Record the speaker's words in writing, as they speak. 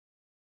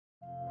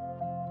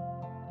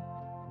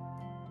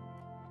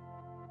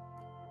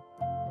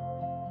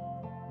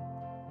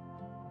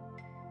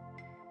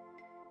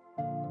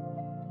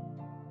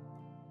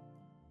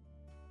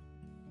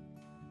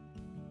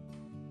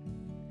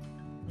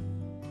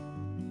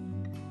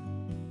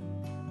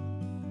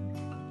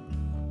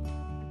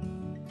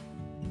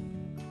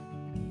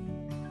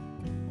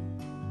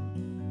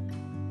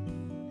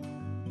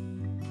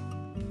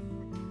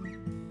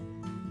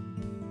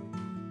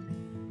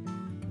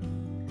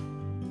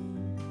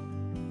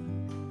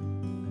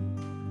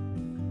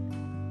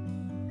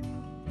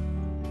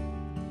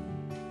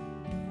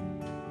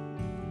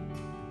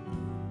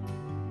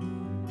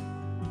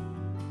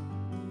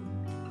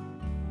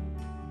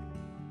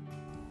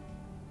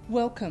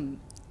Welcome,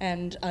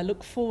 and I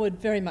look forward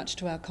very much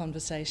to our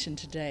conversation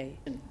today.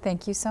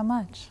 Thank you so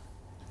much.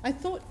 I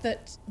thought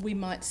that we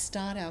might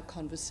start our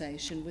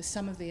conversation with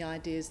some of the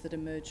ideas that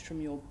emerged from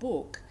your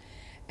book,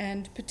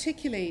 and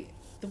particularly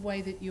the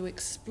way that you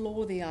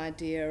explore the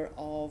idea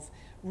of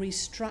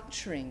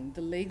restructuring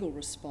the legal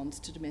response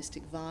to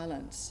domestic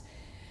violence.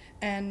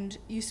 And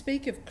you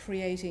speak of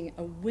creating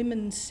a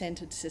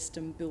women-centred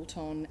system built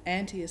on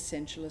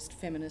anti-essentialist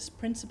feminist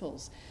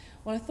principles.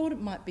 Well, I thought it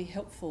might be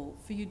helpful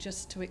for you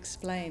just to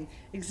explain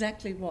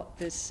exactly what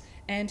this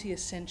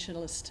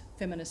anti-essentialist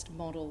feminist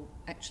model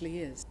actually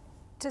is.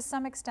 To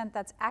some extent,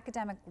 that's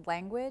academic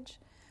language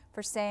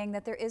for saying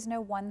that there is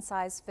no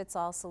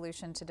one-size-fits-all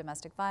solution to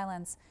domestic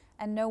violence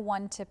and no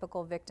one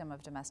typical victim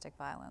of domestic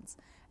violence.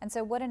 And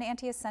so what an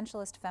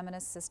anti-essentialist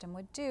feminist system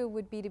would do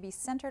would be to be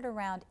centered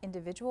around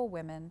individual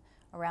women,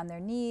 around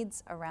their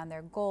needs, around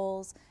their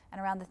goals,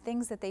 and around the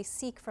things that they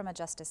seek from a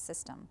justice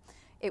system.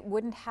 It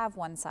wouldn't have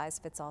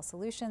one-size-fits-all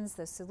solutions.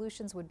 Those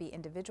solutions would be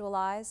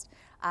individualized.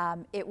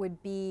 It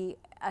would be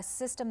a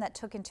system that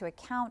took into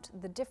account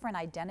the different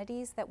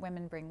identities that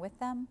women bring with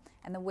them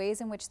and the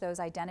ways in which those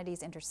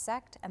identities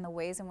intersect and the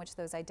ways in which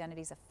those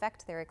identities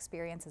affect their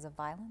experiences of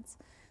violence.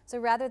 So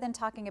rather than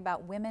talking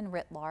about women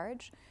writ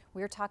large,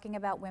 we're talking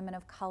about women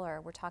of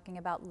color, we're talking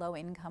about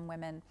low-income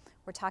women,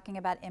 we're talking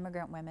about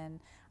immigrant women,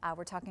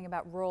 we're talking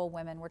about rural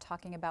women, we're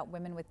talking about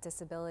women with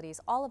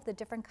disabilities, all of the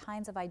different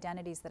kinds of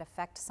identities that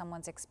affect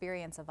someone's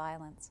experience of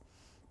violence.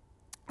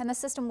 And the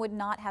system would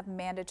not have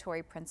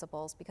mandatory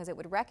principles because it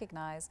would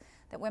recognize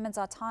that women's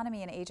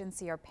autonomy and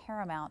agency are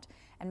paramount,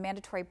 and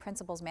mandatory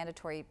principles,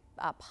 mandatory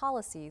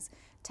policies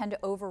tend to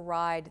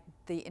override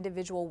the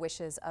individual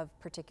wishes of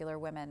particular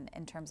women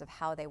in terms of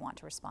how they want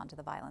to respond to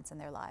the violence in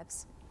their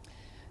lives.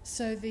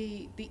 So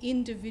the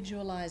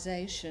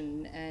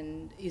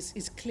individualisation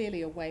is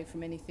clearly away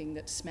from anything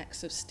that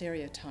smacks of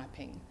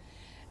stereotyping.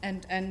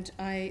 And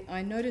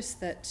I noticed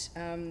that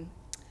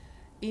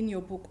in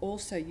your book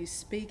also you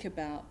speak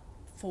about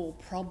four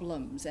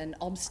problems and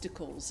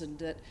obstacles, and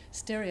that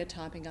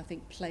stereotyping, I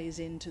think, plays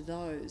into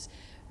those.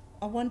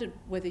 I wondered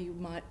whether you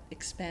might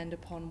expand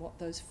upon what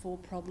those four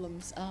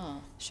problems are.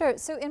 Sure.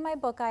 So in my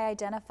book, I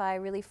identify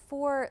really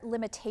four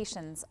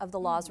limitations of the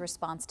law's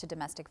response to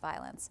domestic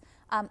violence.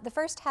 The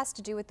first has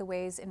to do with the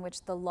ways in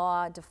which the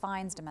law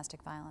defines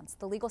domestic violence.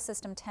 The legal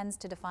system tends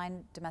to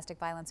define domestic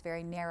violence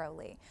very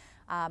narrowly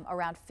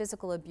around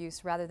physical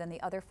abuse rather than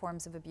the other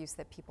forms of abuse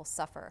that people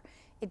suffer.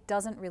 It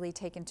doesn't really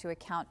take into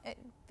account, it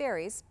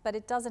varies, but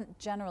it doesn't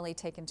generally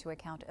take into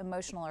account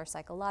emotional or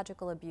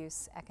psychological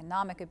abuse,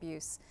 economic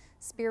abuse,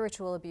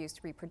 spiritual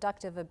abuse,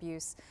 reproductive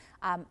abuse,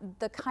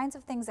 the kinds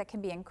of things that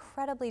can be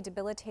incredibly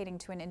debilitating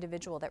to an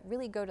individual that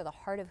really go to the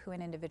heart of who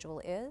an individual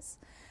is,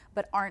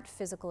 but aren't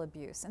physical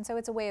abuse. And so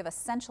it's a way of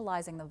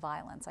essentializing the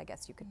violence, I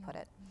guess you could put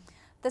it.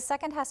 The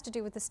second has to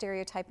do with the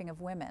stereotyping of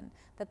women,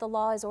 that the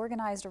law is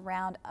organized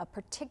around a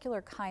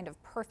particular kind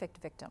of perfect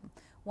victim,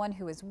 one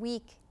who is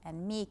weak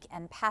and meek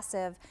and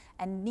passive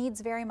and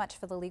needs very much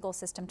for the legal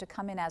system to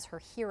come in as her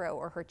hero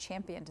or her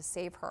champion to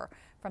save her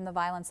from the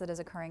violence that is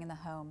occurring in the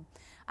home.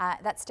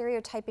 That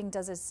stereotyping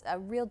does a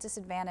real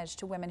disadvantage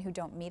to women who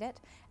don't meet it,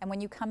 and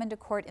when you come into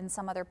court in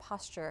some other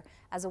posture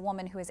as a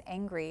woman who is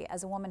angry,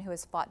 as a woman who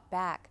has fought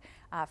back,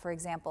 for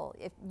example,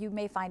 you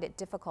may find it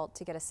difficult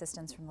to get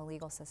assistance from the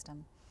legal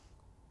system.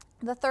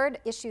 The third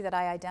issue that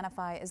I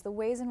identify is the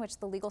ways in which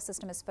the legal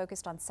system is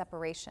focused on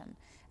separation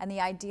and the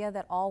idea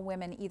that all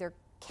women either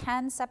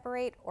can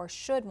separate or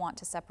should want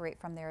to separate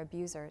from their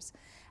abusers,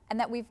 and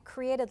that we've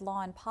created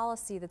law and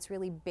policy that's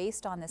really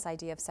based on this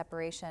idea of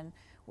separation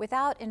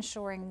without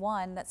ensuring,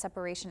 one, that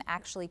separation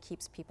actually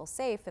keeps people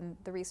safe, and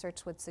the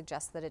research would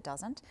suggest that it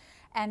doesn't,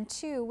 and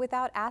two,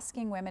 without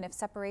asking women if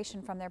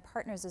separation from their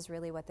partners is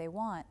really what they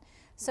want.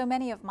 So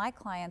many of my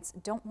clients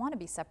don't want to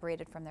be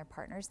separated from their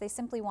partners, they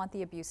simply want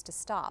the abuse to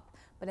stop,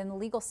 but in the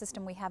legal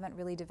system we haven't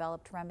really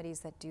developed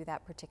remedies that do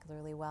that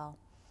particularly well.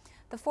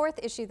 The fourth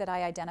issue that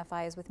I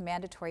identify is with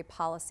mandatory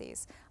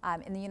policies.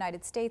 In the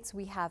United States,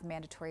 we have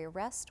mandatory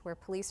arrest, where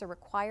police are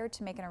required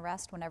to make an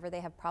arrest whenever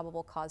they have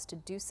probable cause to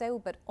do so,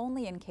 but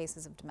only in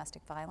cases of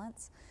domestic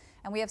violence.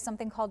 And we have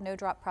something called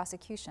no-drop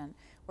prosecution,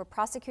 where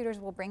prosecutors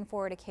will bring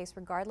forward a case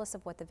regardless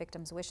of what the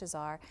victim's wishes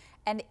are,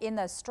 and in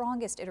the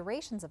strongest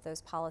iterations of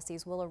those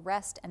policies will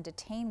arrest and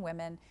detain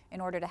women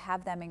in order to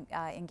have them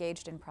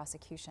engaged in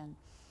prosecution.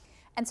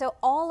 And so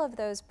all of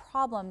those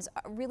problems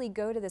really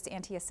go to this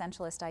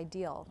anti-essentialist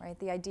ideal, right?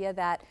 The idea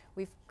that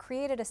we've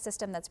created a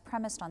system that's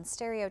premised on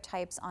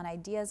stereotypes, on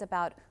ideas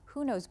about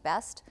who knows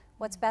best,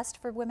 what's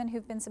best for women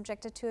who've been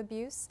subjected to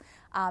abuse,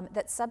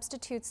 that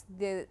substitutes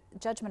the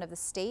judgment of the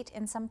state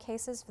in some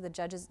cases for the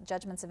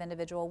judgments of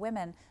individual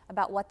women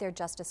about what their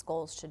justice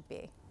goals should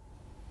be.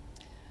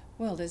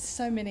 Well, there's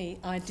so many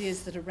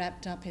ideas that are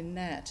wrapped up in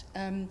that.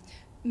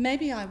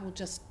 Maybe I will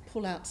just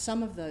pull out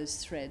some of those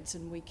threads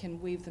and we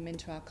can weave them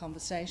into our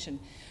conversation.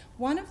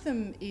 One of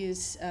them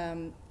is,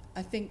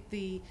 I think,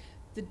 the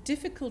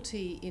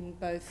difficulty in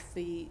both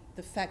the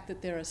fact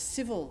that there are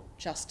civil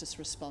justice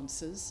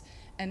responses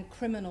and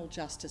criminal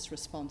justice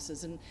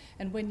responses.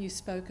 And when you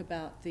spoke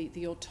about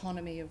the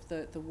autonomy of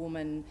the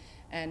woman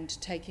and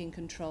taking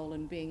control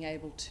and being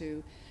able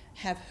to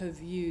have her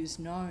views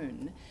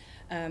known,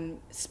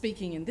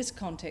 speaking in this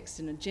context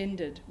in a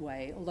gendered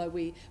way, although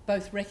we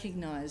both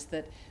recognise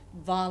that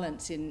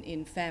violence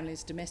in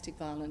families, domestic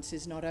violence,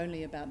 is not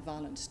only about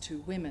violence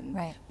to women,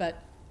 right,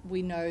 but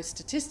we know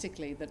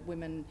statistically that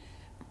women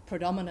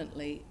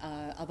predominantly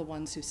are the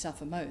ones who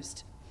suffer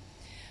most.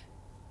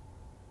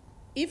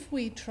 If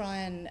we try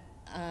and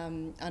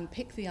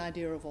unpick the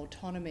idea of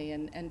autonomy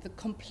and the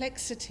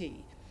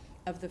complexity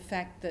of the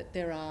fact that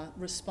there are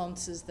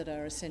responses that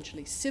are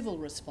essentially civil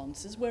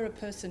responses, where a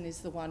person is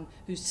the one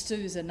who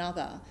sues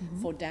another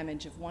for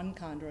damage of one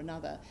kind or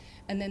another,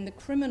 and then the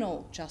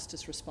criminal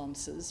justice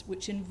responses,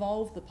 which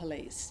involve the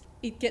police,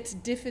 it gets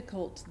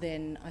difficult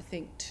then, I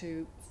think,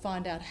 to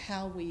find out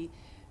how we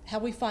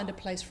find a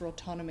place for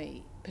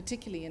autonomy,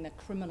 particularly in a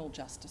criminal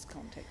justice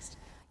context.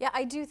 Yeah,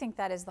 I do think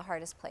that is the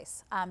hardest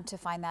place to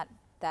find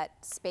that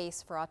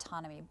space for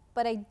autonomy.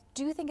 But I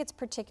do think it's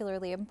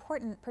particularly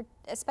important,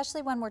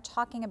 especially when we're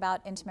talking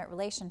about intimate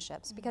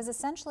relationships, because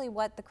essentially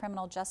what the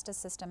criminal justice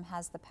system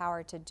has the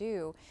power to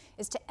do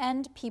is to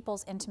end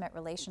people's intimate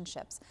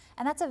relationships.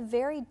 And that's a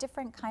very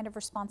different kind of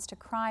response to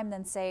crime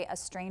than, say, a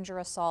stranger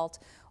assault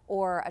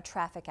or a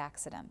traffic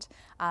accident.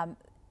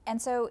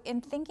 And so in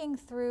thinking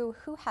through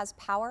who has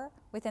power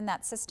within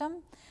that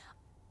system,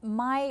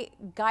 my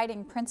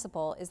guiding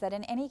principle is that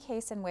in any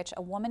case in which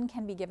a woman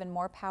can be given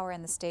more power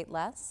and the state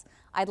less,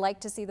 I'd like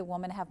to see the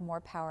woman have more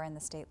power and the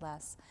state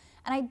less.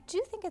 And I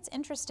do think it's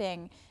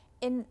interesting,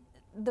 in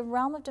the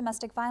realm of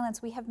domestic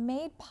violence, we have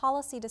made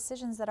policy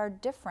decisions that are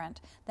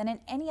different than in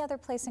any other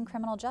place in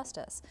criminal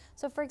justice.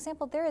 So for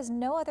example, there is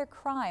no other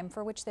crime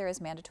for which there is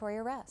mandatory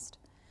arrest.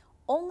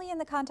 Only in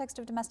the context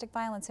of domestic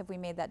violence have we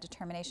made that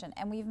determination.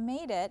 And we've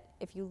made it,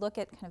 if you look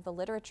at kind of the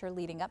literature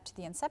leading up to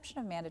the inception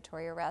of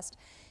mandatory arrest,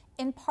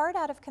 in part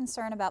out of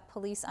concern about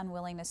police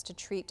unwillingness to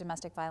treat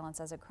domestic violence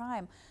as a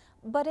crime,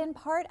 but in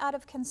part out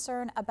of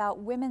concern about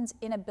women's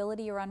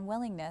inability or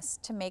unwillingness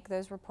to make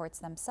those reports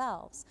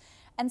themselves.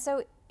 And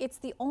so it's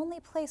the only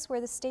place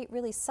where the state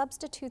really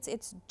substitutes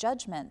its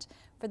judgment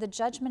for the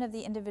judgment of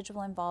the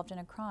individual involved in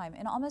a crime.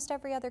 In almost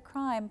every other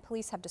crime,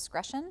 police have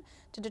discretion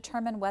to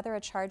determine whether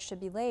a charge should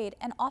be laid,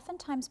 and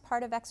oftentimes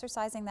part of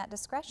exercising that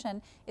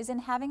discretion is in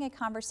having a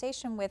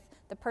conversation with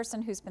the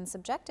person who's been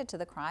subjected to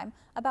the crime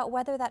about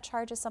whether that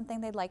charge is something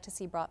they'd like to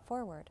see brought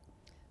forward.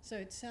 So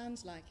it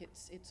sounds like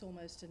it's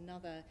almost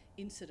another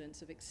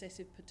incidence of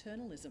excessive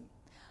paternalism.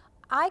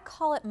 I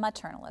call it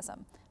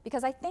maternalism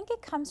because I think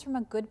it comes from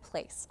a good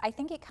place. I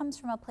think it comes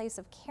from a place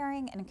of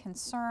caring and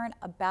concern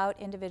about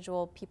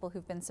individual people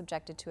who've been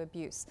subjected to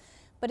abuse.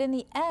 But in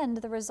the end,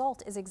 the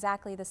result is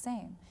exactly the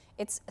same.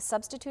 It's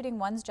substituting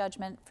one's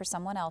judgment for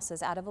someone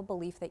else's out of a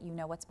belief that you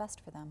know what's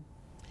best for them.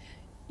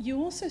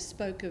 You also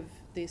spoke of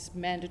this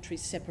mandatory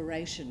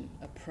separation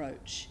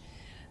approach.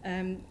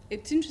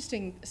 It's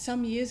interesting,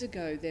 some years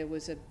ago there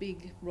was a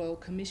big Royal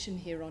Commission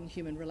here on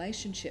human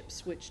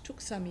relationships, which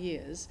took some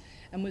years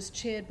and was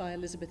chaired by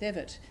Elizabeth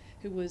Evatt,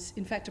 who was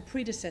in fact a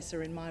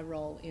predecessor in my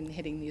role in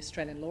heading the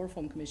Australian Law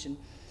Reform Commission.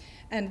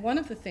 And one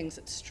of the things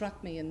that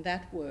struck me in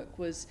that work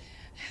was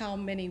how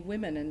many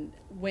women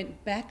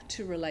went back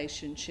to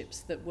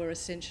relationships that were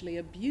essentially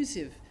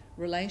abusive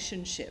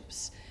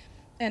relationships.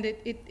 And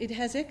it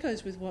has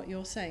echoes with what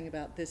you're saying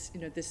about this,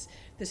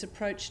 this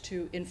approach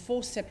to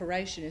enforced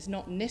separation is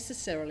not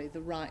necessarily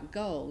the right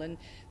goal. And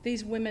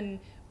these women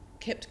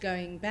kept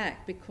going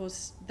back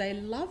because they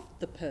loved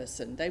the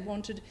person. They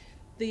wanted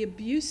the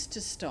abuse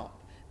to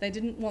stop. They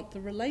didn't want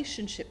the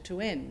relationship to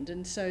end.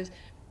 And so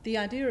the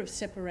idea of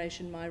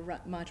separation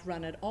might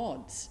run at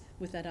odds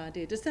with that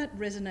idea. Does that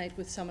resonate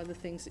with some of the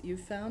things that you've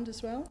found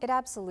as well? It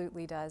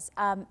absolutely does.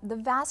 The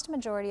vast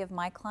majority of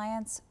my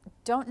clients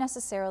don't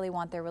necessarily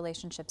want their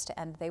relationships to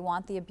end. They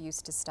want the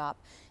abuse to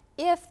stop.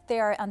 If they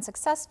are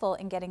unsuccessful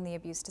in getting the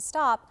abuse to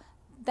stop,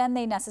 then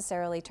they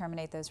necessarily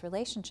terminate those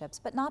relationships,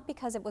 but not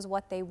because it was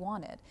what they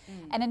wanted.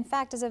 And in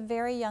fact, as a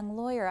very young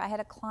lawyer, I had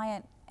a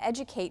client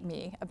educate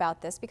me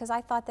about this because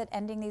I thought that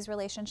ending these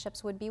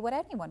relationships would be what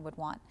anyone would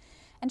want.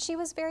 And she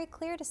was very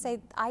clear to say,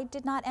 I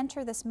did not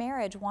enter this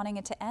marriage wanting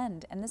it to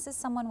end, and this is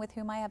someone with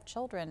whom I have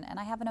children, and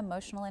I have an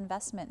emotional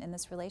investment in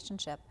this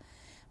relationship.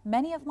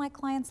 Many of my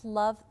clients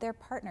love their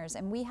partners,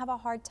 and we have a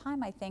hard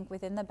time, I think,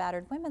 within the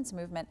battered women's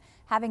movement,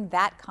 having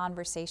that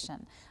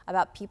conversation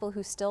about people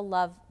who still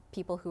love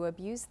people who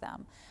abuse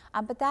them.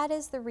 But that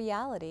is the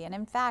reality. And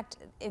in fact,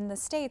 in the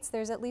States,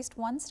 there's at least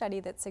one study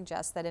that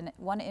suggests that in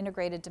one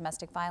integrated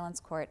domestic violence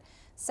court,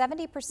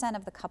 70%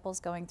 of the couples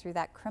going through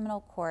that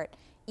criminal court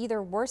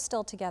either were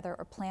still together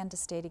or planned to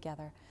stay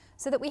together.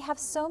 So that we have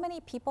so many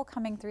people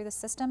coming through the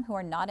system who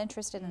are not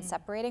interested in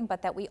separating,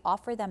 but that we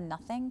offer them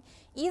nothing,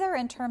 either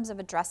in terms of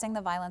addressing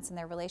the violence in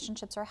their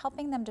relationships or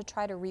helping them to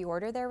try to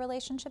reorder their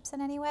relationships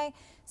in any way,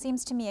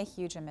 seems to me a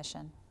huge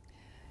omission.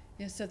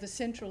 Yeah, so the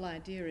central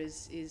idea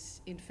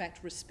is in fact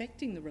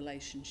respecting the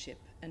relationship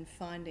and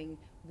finding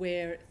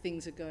where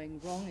things are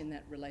going wrong in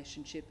that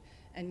relationship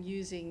and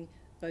using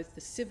both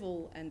the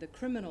civil and the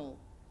criminal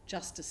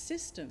justice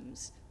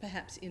systems,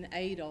 perhaps in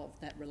aid of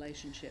that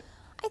relationship?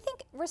 I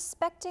think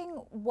respecting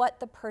what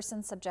the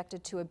person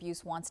subjected to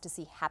abuse wants to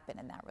see happen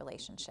in that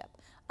relationship.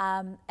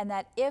 And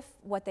that if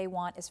what they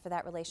want is for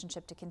that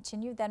relationship to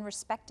continue, then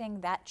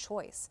respecting that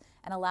choice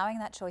and allowing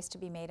that choice to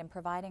be made and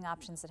providing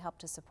options that help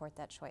to support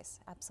that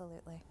choice.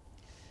 Absolutely.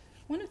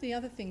 One of the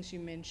other things you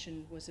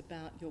mentioned was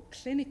about your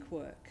clinic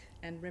work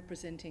and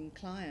representing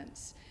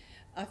clients.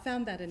 I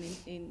found that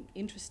an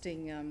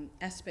interesting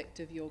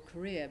aspect of your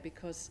career,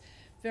 because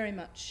very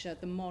much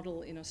the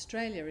model in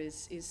Australia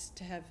is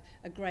to have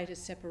a greater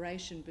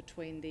separation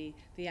between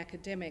the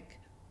academic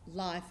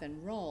life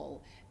and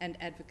role and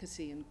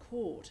advocacy in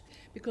court.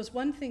 Because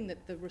one thing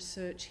that the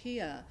research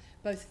here,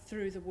 both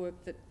through the work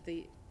that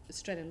the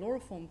Australian Law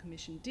Reform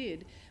Commission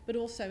did, but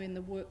also in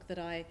the work that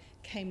I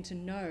came to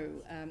know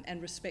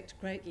and respect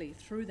greatly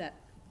through that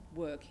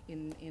work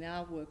in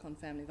our work on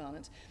family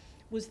violence,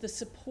 was the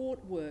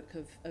support work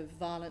of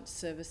violence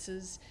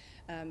services,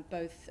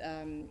 both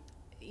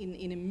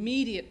in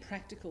immediate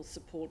practical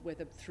support,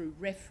 whether through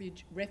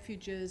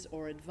refuges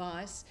or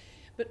advice,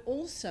 but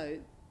also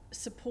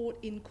support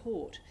in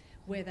court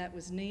where that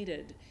was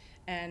needed,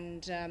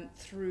 and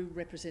through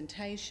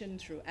representation,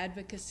 through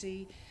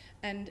advocacy,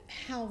 and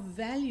how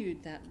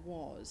valued that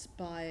was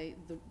by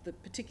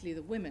particularly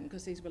the women,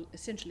 because these were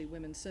essentially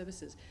women's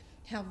services,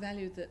 how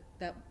valued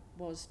that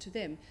was to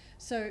them.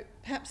 So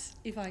perhaps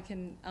if I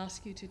can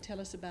ask you to tell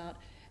us about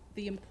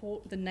the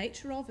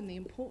nature of and the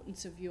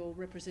importance of your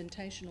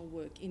representational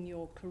work in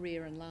your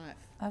career and life.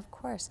 Of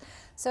course.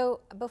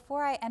 So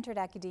before I entered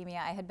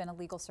academia, I had been a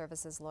legal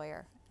services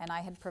lawyer, and I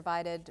had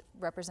provided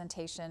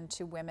representation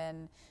to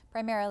women,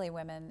 primarily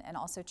women, and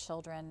also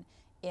children,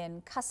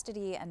 in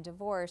custody and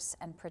divorce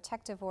and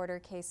protective order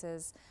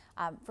cases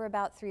for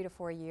about 3 to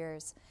 4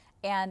 years.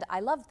 And I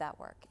loved that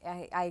work.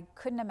 I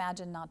couldn't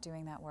imagine not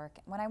doing that work.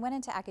 When I went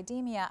into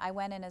academia, I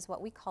went in as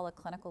what we call a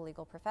clinical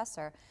legal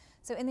professor.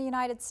 So in the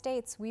United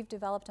States, we've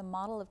developed a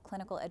model of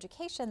clinical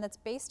education that's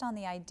based on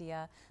the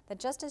idea that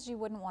just as you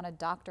wouldn't want a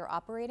doctor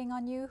operating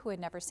on you who had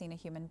never seen a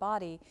human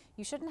body,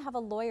 you shouldn't have a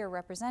lawyer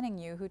representing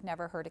you who'd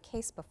never heard a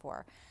case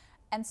before.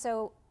 And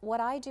so what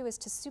I do is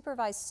to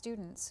supervise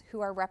students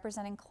who are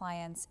representing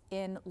clients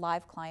in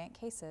live client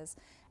cases.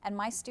 And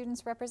my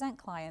students represent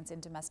clients in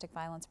domestic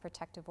violence,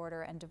 protective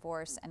order, and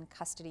divorce and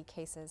custody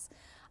cases.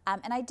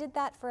 And I did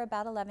that for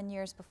about 11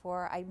 years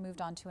before I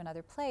moved on to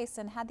another place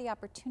and had the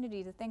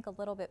opportunity to think a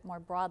little bit more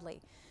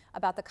broadly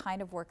about the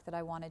kind of work that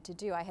I wanted to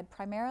do. I had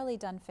primarily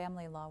done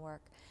family law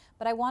work,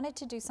 but I wanted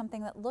to do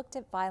something that looked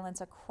at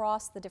violence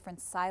across the different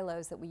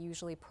silos that we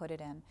usually put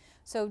it in.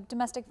 So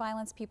domestic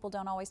violence people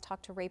don't always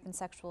talk to rape and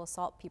sexual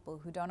assault people,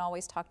 who don't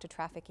always talk to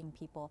trafficking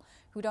people,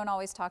 who don't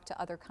always talk to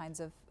other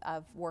kinds of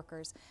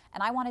workers.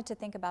 And I wanted to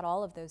think about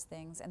all of those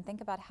things and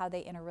think about how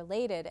they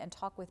interrelated and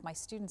talk with my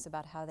students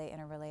about how they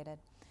interrelated.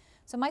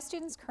 So my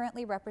students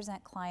currently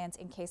represent clients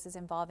in cases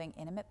involving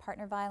intimate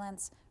partner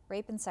violence,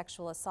 rape and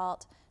sexual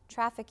assault,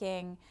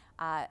 trafficking,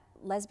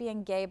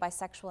 lesbian, gay,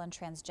 bisexual, and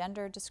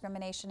transgender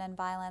discrimination and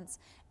violence,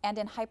 and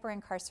in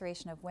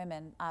hyper-incarceration of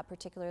women,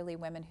 particularly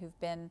women who've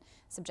been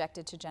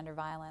subjected to gender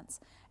violence.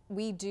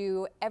 We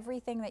do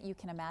everything that you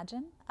can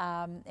imagine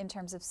in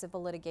terms of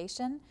civil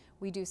litigation.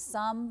 We do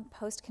some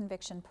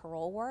post-conviction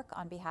parole work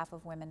on behalf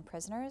of women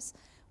prisoners.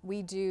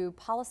 We do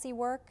policy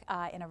work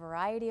in a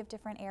variety of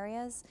different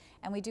areas,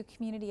 and we do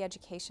community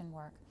education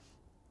work.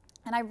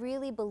 And I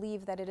really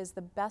believe that it is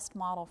the best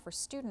model for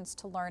students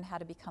to learn how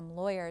to become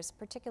lawyers,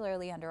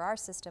 particularly under our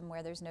system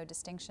where there's no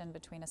distinction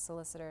between a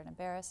solicitor and a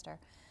barrister.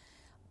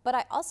 But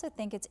I also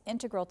think it's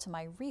integral to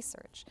my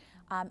research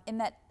in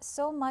that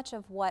so much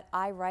of what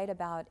I write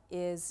about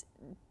is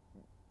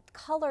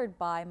colored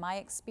by my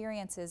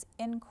experiences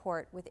in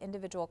court with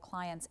individual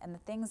clients and the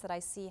things that I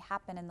see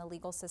happen in the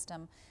legal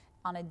system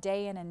on a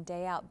day in and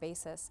day out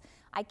basis.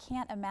 I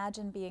can't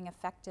imagine being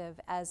effective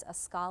as a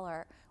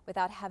scholar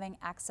without having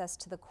access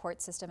to the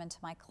court system and to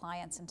my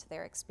clients and to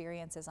their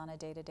experiences on a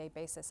day-to-day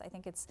basis. I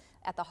think it's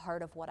at the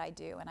heart of what I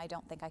do, and I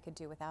don't think I could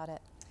do without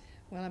it.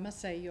 Well, I must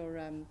say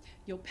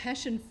your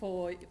passion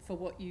for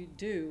what you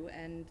do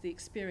and the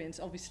experience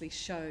obviously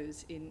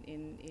shows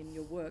in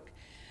your work.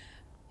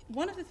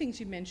 One of the things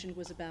you mentioned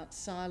was about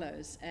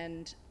silos,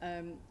 and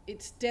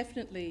it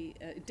definitely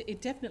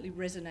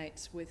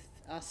resonates with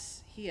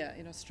us here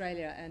in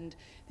Australia, and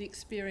the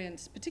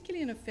experience,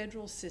 particularly in a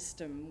federal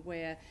system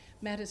where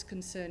matters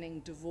concerning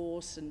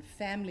divorce and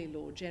family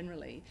law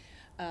generally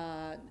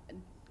are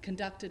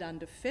conducted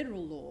under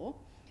federal law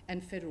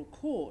and federal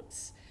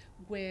courts,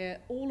 where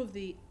all of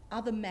the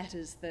other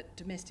matters that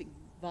domestic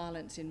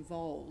violence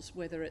involves,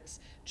 whether it's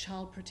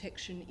child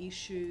protection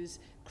issues,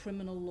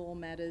 criminal law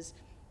matters,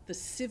 the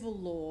civil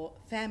law,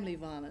 family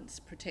violence,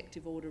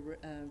 protective order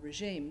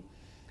regime,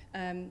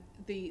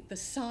 the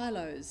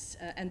silos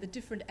and the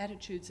different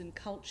attitudes and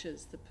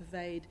cultures that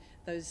pervade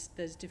those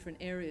different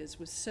areas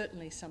was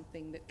certainly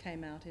something that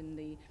came out in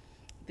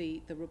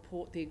the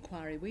report, the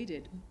inquiry we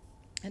did.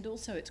 And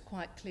also it's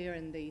quite clear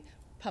in the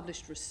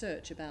published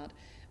research about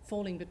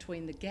falling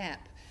between the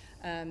gap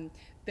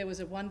There was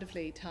a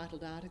wonderfully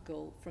titled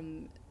article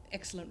from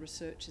excellent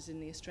researchers in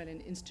the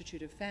Australian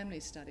Institute of Family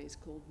Studies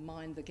called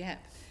Mind the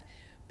Gap.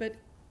 But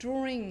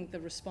drawing the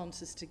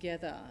responses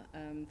together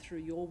through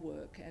your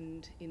work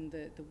and in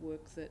the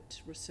work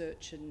that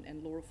research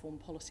and law reform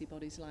policy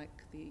bodies like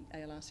the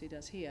ALRC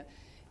does here,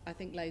 I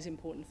think lays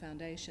important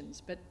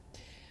foundations. But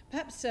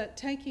perhaps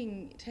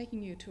taking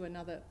you to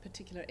another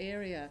particular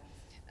area,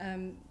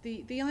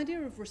 the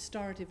idea of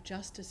restorative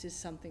justice is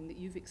something that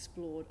you've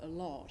explored a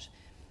lot.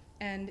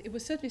 And it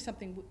was certainly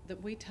something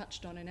that we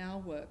touched on in our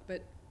work,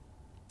 but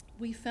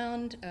we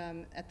found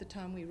at the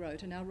time we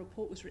wrote, and our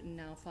report was written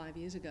now 5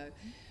 years ago,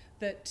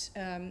 that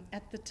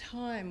at the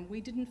time we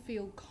didn't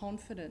feel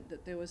confident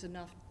that there was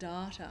enough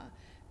data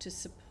to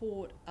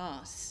support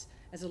us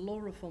as a law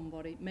reform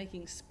body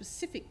making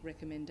specific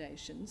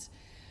recommendations,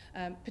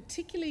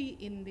 particularly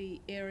in the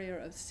area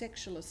of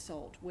sexual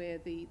assault, where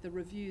the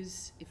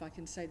reviews, if I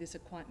can say this, are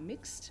quite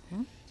mixed.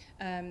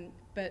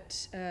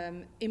 But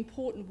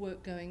important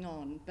work going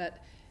on,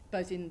 but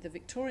both in the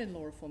Victorian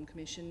Law Reform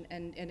Commission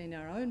and in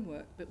our own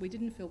work, but we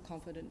didn't feel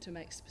confident to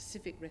make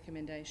specific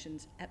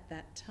recommendations at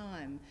that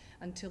time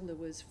until there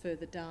was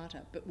further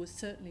data, but was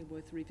certainly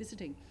worth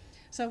revisiting.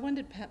 So I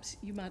wondered perhaps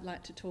you might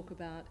like to talk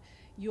about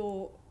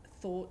your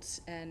thoughts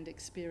and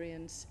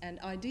experience and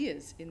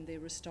ideas in the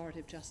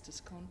restorative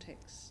justice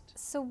context.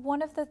 So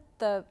one of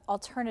the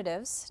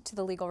alternatives to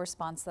the legal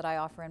response that I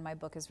offer in my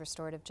book is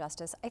restorative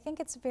justice. I think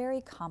it's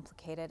very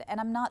complicated, and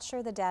I'm not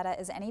sure the data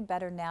is any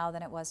better now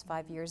than it was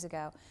 5 years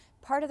ago.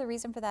 Part of the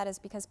reason for that is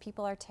because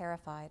people are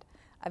terrified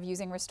of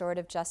using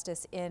restorative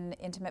justice in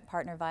intimate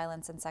partner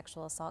violence and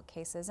sexual assault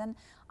cases. And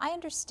I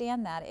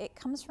understand that. It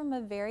comes from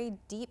a very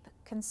deep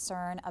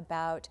concern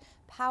about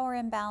power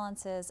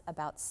imbalances,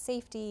 about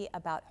safety,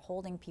 about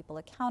holding people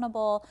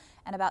accountable,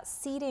 and about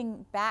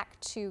ceding back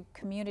to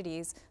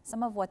communities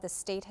some of what the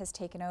state has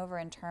taken over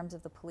in terms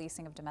of the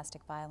policing of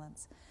domestic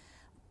violence.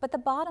 But the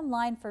bottom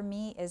line for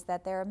me is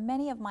that there are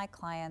many of my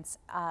clients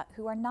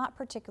who are not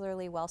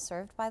particularly well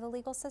served by the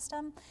legal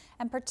system,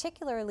 and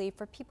particularly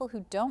for people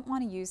who don't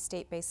want to use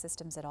state-based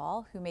systems at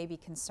all, who may be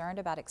concerned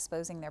about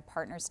exposing their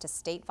partners to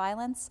state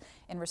violence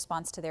in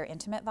response to their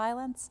intimate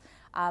violence,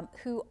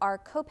 who are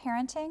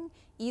co-parenting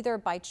either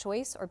by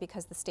choice or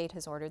because the state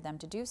has ordered them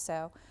to do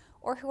so,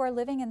 or who are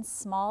living in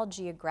small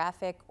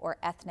geographic or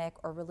ethnic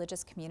or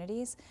religious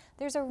communities.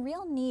 There's a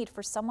real need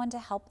for someone to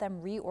help them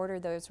reorder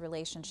those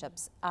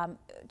relationships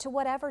to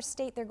whatever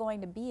state they're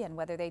going to be in,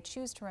 whether they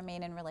choose to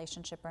remain in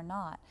relationship or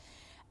not.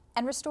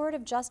 And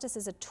restorative justice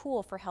is a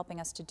tool for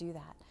helping us to do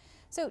that.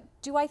 So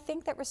do I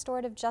think that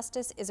restorative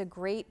justice is a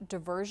great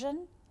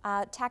diversion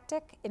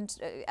tactic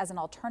as an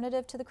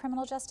alternative to the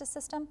criminal justice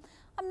system?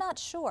 I'm not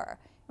sure.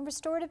 And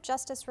restorative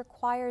justice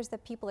requires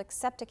that people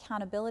accept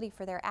accountability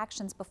for their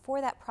actions before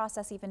that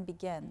process even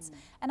begins.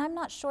 And I'm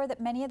not sure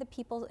that many of the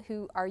people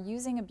who are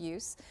using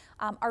abuse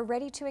are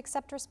ready to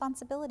accept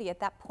responsibility at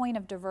that point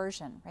of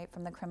diversion, right,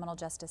 from the criminal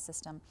justice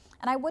system.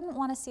 And I wouldn't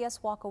want to see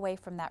us walk away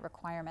from that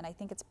requirement. I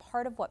think it's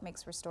part of what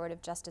makes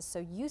restorative justice so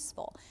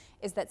useful,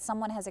 is that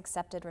someone has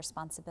accepted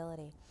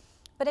responsibility.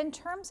 But in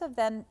terms of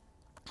then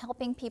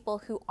helping people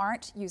who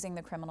aren't using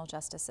the criminal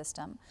justice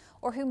system,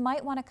 or who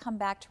might want to come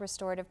back to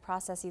restorative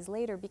processes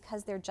later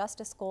because their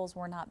justice goals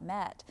were not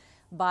met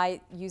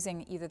by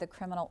using either the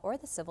criminal or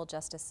the civil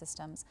justice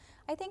systems,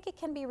 I think it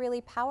can be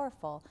really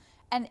powerful.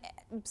 And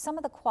some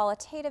of the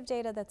qualitative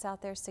data that's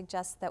out there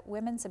suggests that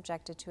women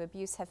subjected to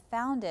abuse have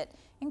found it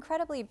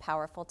incredibly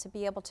powerful to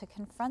be able to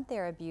confront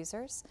their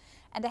abusers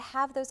and to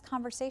have those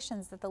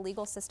conversations that the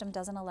legal system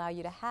doesn't allow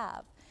you to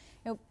have.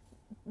 You know,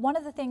 one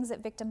of the things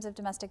that victims of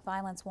domestic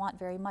violence want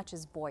very much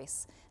is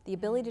voice, the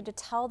ability to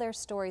tell their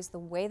stories the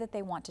way that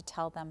they want to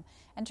tell them,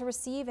 and to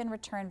receive in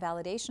return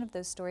validation of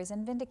those stories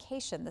and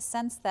vindication, the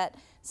sense that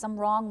some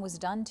wrong was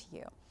done to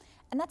you.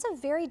 And that's a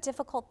very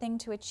difficult thing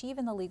to achieve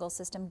in the legal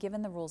system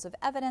given the rules of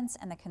evidence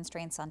and the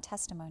constraints on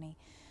testimony.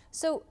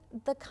 So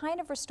the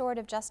kind of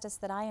restorative justice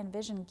that I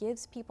envision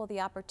gives people the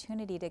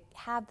opportunity to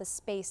have the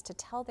space to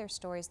tell their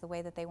stories the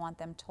way that they want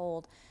them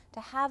told, to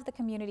have the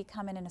community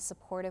come in a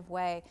supportive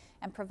way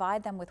and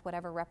provide them with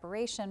whatever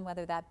reparation,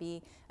 whether that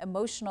be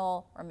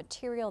emotional or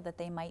material, that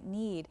they might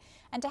need,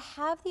 and to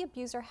have the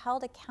abuser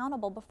held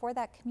accountable before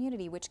that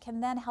community, which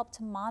can then help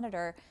to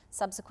monitor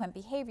subsequent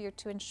behavior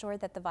to ensure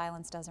that the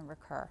violence doesn't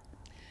recur.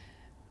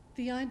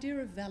 The idea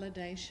of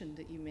validation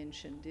that you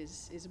mentioned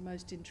is a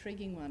most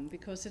intriguing one,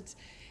 because it's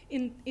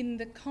in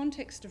the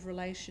context of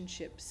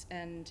relationships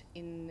and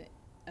in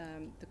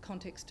the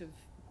context of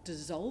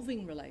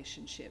dissolving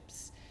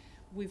relationships,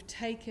 we've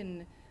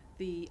taken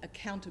the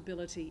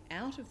accountability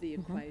out of the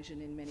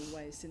equation in many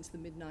ways since the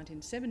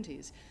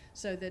mid-1970s,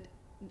 so that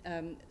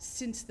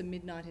since the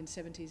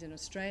mid-1970s in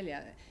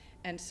Australia,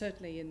 and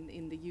certainly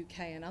in the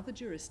UK and other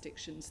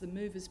jurisdictions, the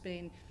move has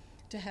been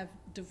to have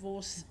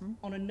divorce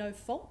on a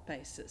no-fault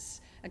basis.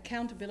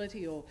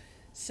 Accountability or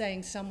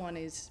saying someone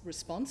is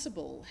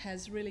responsible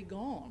has really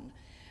gone.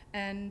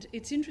 And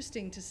it's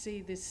interesting to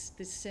see this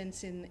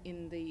sense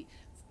in the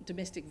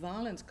domestic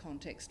violence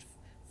context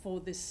for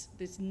this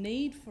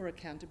need for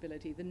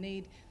accountability, the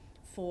need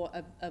for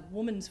a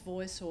woman's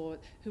voice, or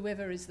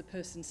whoever is the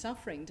person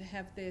suffering, to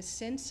have their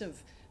sense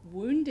of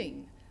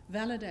wounding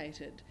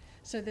validated.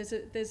 So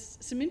there's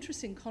some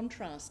interesting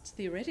contrasts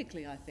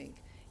theoretically, I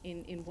think,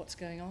 in what's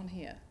going on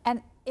here.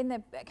 And in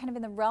the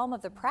in the realm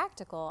of the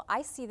practical,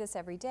 I see this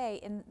every day.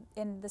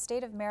 In the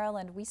state of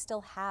Maryland, we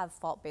still have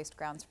fault-based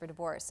grounds for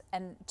divorce,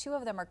 and 2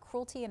 of them are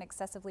cruelty and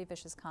excessively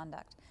vicious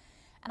conduct.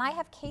 And I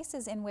have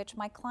cases in which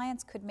my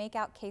clients could make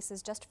out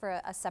cases just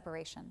for a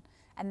separation,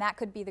 and that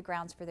could be the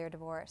grounds for their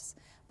divorce.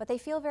 But they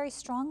feel very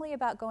strongly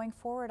about going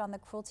forward on the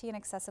cruelty and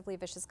excessively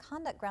vicious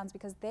conduct grounds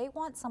because they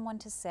want someone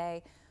to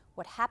say,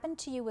 what happened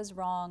to you was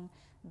wrong,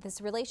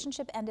 this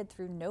relationship ended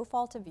through no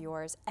fault of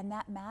yours, and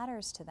that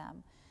matters to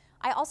them.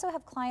 I also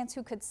have clients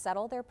who could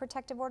settle their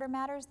protective order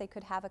matters. They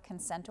could have a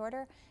consent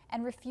order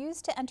and refuse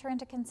to enter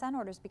into consent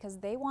orders because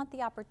they want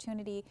the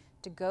opportunity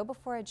to go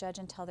before a judge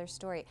and tell their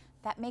story.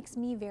 That makes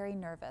me very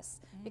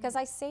nervous because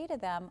I say to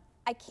them,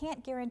 I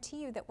can't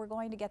guarantee you that we're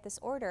going to get this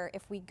order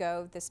if we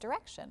go this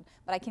direction,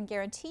 but I can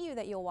guarantee you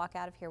that you'll walk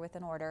out of here with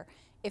an order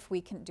if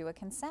we can do a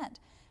consent.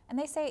 And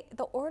they say,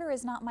 the order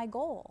is not my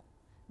goal.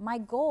 My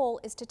goal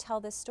is to tell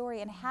this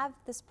story and have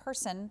this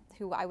person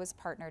who I was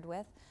partnered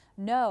with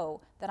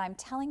know that I'm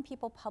telling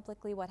people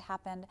publicly what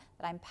happened,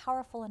 that I'm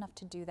powerful enough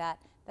to do that,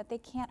 that they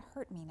can't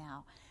hurt me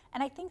now.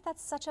 And I think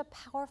that's such a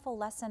powerful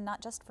lesson,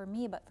 not just for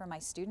me, but for my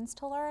students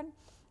to learn,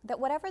 that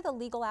whatever the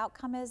legal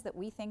outcome is that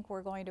we think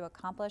we're going to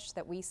accomplish,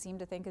 that we seem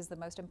to think is the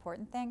most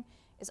important thing,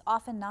 is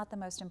often not the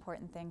most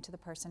important thing to the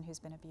person who's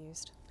been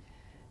abused.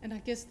 And I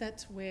guess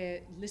that's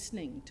where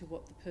listening to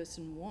what the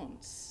person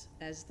wants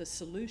as the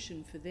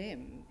solution for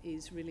them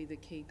is really the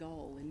key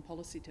goal in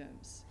policy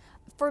terms.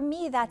 For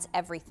me, that's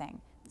everything.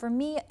 For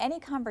me,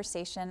 any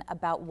conversation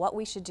about what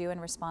we should do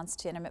in response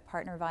to intimate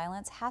partner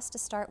violence has to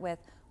start with,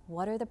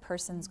 what are the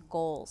person's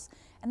goals?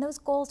 And those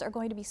goals are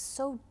going to be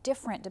so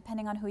different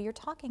depending on who you're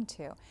talking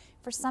to.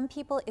 For some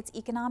people, it's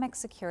economic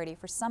security.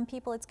 For some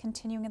people, it's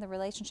continuing in the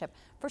relationship.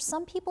 For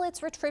some people,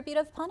 it's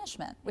retributive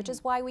punishment, which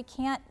is why we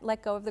can't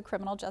let go of the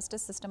criminal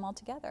justice system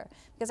altogether.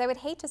 Because I would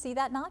hate to see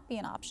that not be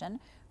an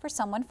option for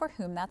someone for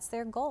whom that's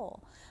their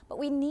goal. But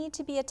we need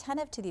to be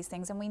attentive to these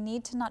things, and we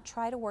need to not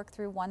try to work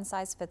through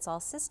one-size-fits-all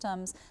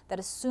systems that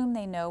assume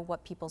they know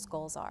what people's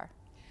goals are.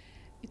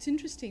 It's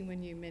interesting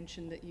when you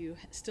mention that you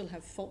still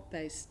have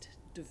fault-based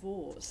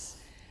divorce,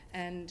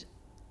 and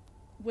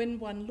when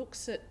one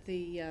looks at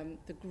the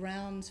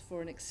grounds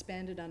for an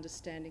expanded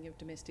understanding of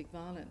domestic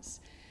violence,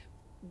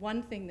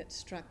 one thing that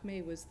struck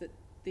me was that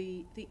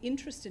the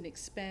interest in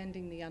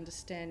expanding the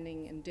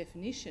understanding and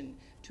definition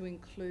to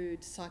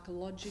include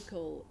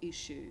psychological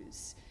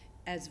issues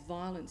as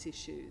violence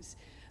issues.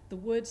 The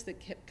words that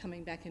kept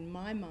coming back in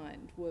my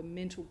mind were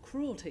mental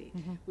cruelty,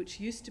 which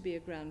used to be a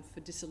ground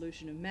for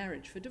dissolution of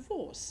marriage, for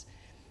divorce.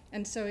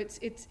 And so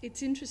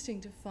it's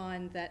interesting to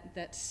find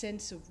that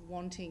sense of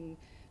wanting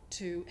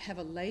to have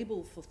a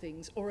label for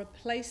things, or a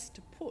place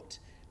to put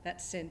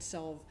that sense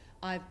of,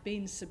 I've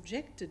been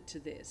subjected to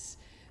this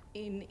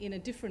in a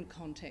different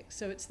context.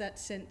 So it's that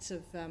sense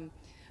of,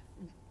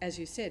 as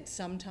you said,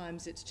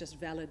 sometimes it's just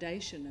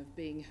validation of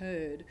being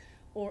heard,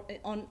 or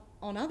on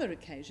other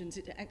occasions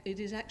it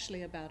is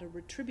actually about a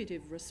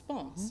retributive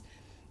response.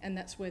 And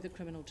that's where the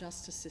criminal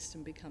justice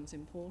system becomes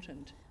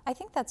important. I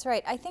think that's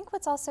right. I think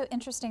what's also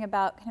interesting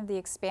about kind of the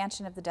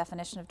expansion of the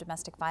definition of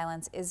domestic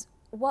violence is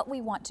what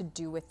we want to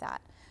do with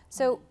that.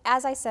 So,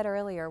 as I said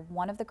earlier,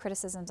 one of the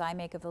criticisms I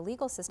make of the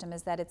legal system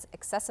is that it's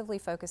excessively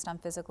focused on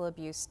physical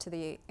abuse to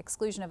the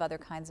exclusion of other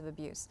kinds of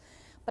abuse.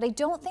 But I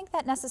don't think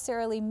that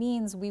necessarily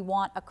means we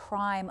want a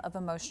crime of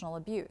emotional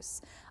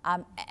abuse.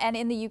 And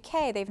in the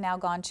UK, they've now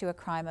gone to a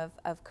crime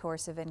of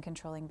coercive and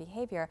controlling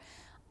behavior.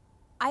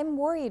 I'm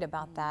worried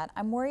about that.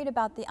 I'm worried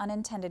about the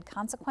unintended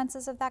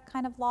consequences of that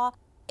kind of law.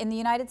 In the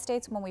United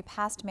States, when we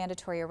passed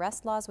mandatory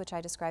arrest laws, which I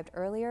described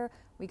earlier,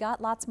 we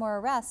got lots more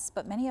arrests,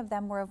 but many of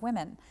them were of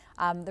women.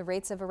 The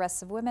rates of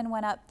arrests of women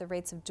went up, the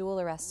rates of dual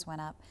arrests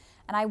went up.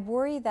 And I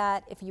worry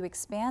that if you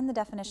expand the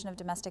definition of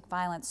domestic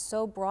violence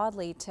so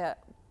broadly to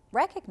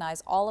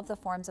recognize all of the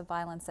forms of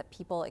violence that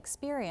people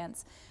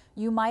experience,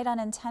 you might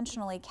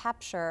unintentionally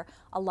capture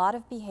a lot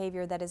of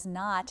behavior that is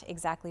not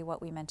exactly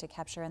what we meant to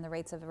capture, and the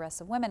rates of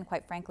arrests of women,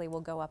 quite frankly,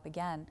 will go up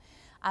again.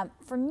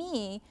 For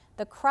me,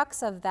 the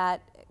crux of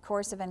that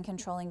coercive and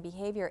controlling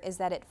behavior is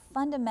that it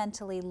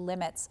fundamentally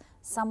limits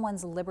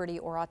someone's liberty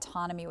or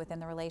autonomy within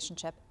the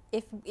relationship.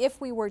 If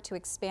we were to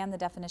expand the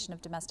definition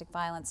of domestic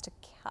violence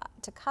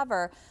to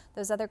cover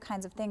those other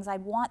kinds of things,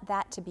 I'd want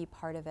that to be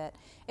part of it.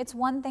 It's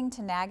one thing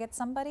to nag at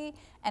somebody,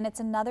 and it's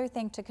another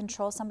thing to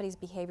control somebody's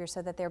behavior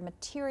so that they're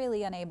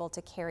materially unable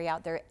to carry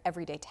out their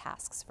everyday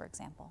tasks, for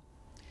example.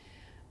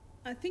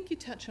 I think you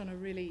touch on a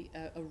really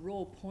a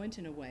raw point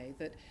in a way,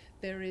 that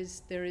there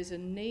is a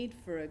need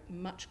for a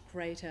much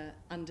greater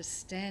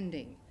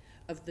understanding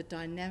of the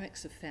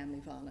dynamics of family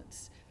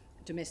violence,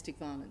 domestic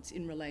violence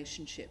in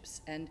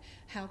relationships, and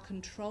how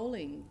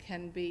controlling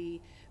can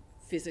be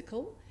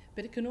physical,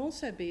 but it can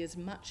also be as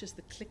much as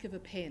the click of a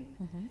pen,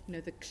 you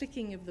know, the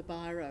clicking of the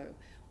biro,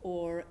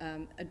 or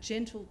a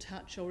gentle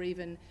touch, or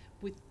even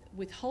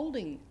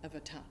withholding of a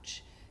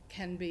touch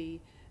can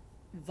be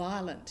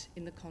violent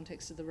in the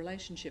context of the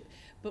relationship.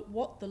 But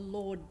what the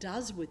law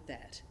does with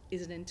that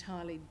is an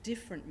entirely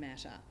different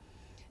matter,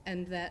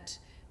 and that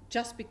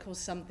just because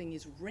something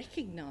is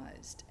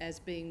recognised as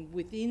being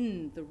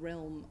within the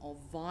realm of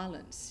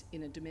violence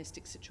in a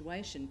domestic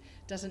situation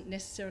doesn't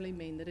necessarily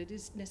mean that it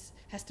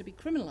has to be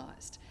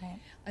criminalised. Right.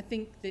 I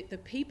think that the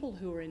people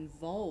who are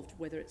involved,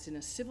 whether it's in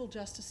a civil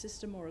justice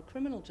system or a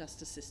criminal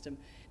justice system,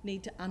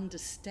 need to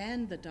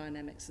understand the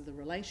dynamics of the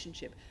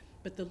relationship,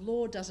 but the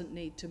law doesn't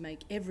need to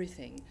make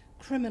everything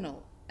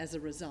criminal as a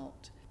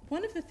result.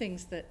 One of the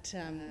things that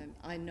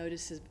I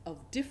notice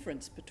of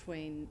difference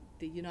between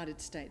the United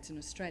States and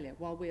Australia,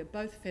 while we are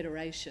both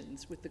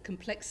federations with the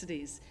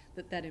complexities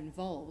that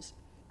involves,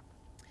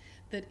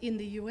 that in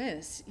the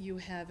US you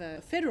have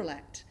a federal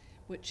act,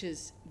 which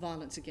is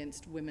Violence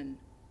Against Women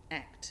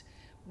Act,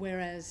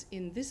 whereas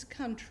in this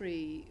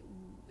country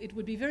it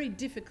would be very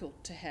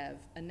difficult to have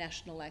a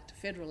national act, a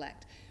federal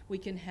act. We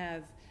can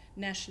have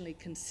nationally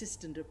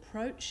consistent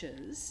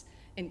approaches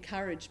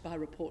encouraged by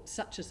reports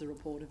such as the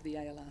report of the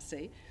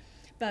ALRC,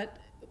 but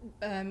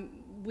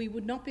we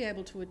would not be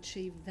able to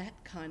achieve that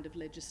kind of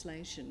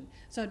legislation.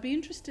 So I'd be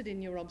interested in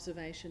your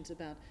observations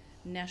about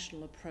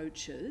national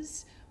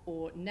approaches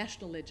or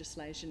national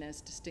legislation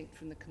as distinct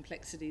from the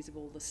complexities of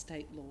all the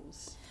state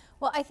laws.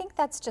 Well, I think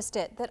that's just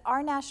it, that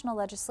our national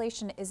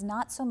legislation is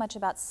not so much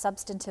about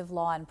substantive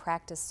law and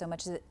practice so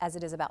much as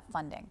it is about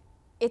funding.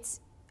 It's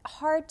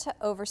hard to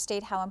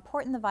overstate how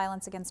important the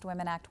Violence Against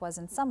Women Act was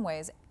in some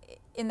ways,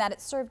 in that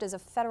it served as a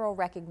federal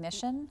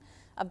recognition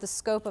of the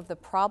scope of the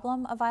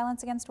problem of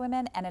violence against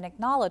women and an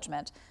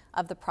acknowledgement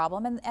of the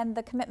problem and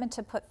the commitment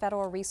to put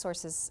federal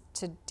resources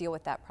to deal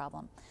with that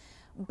problem.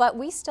 But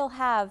we still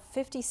have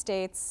 50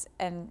 states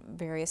and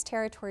various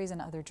territories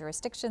and other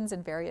jurisdictions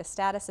and various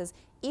statuses,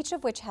 each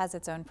of which has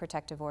its own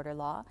protective order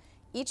law,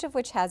 each of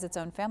which has its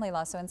own family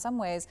law. So in some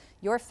ways,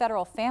 your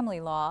federal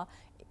family law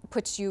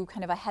puts you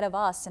kind of ahead of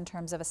us in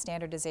terms of a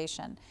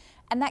standardization.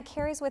 And that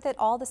carries with it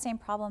all the same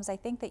problems I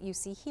think that you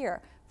see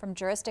here, from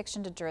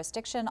jurisdiction to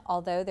jurisdiction,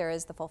 although there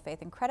is the full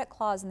faith and credit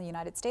clause in the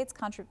United States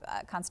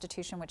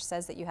Constitution, which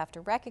says that you have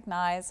to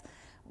recognize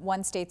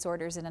one state's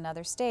orders in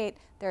another state.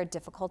 There are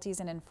difficulties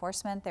in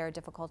enforcement, there are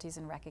difficulties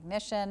in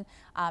recognition.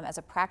 As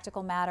a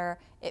practical matter,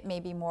 it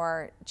may be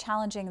more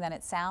challenging than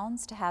it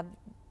sounds to have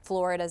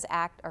Florida's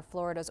act or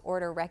Florida's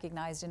order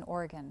recognized in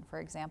Oregon,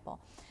 for example.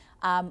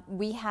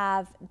 We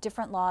have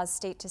different laws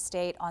state to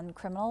state on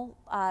criminal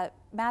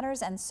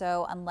matters, and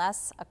so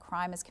unless a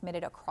crime is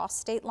committed across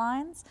state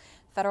lines,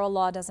 federal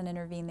law doesn't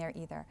intervene there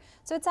either.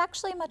 So it's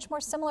actually much more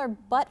similar,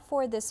 but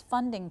for this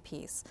funding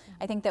piece,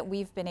 I think that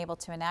we've been able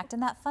to enact,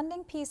 and that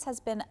funding piece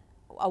has been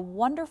a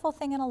wonderful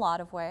thing in a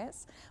lot of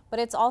ways, but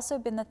it's also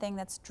been the thing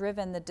that's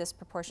driven the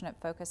disproportionate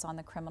focus on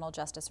the criminal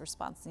justice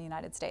response in the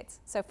United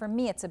States. So for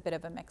me, it's a bit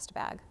of a mixed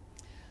bag.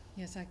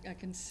 Yes, I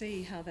can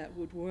see how that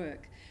would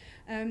work.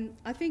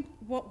 I think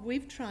what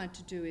we've tried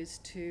to do is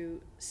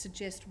to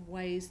suggest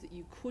ways that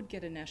you could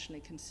get a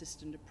nationally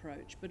consistent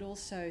approach, but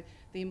also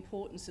the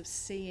importance of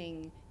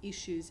seeing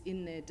issues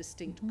in their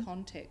distinct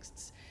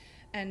contexts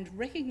and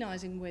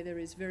recognising where there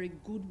is very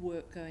good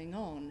work going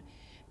on.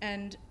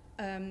 And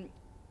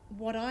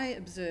what I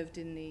observed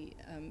in the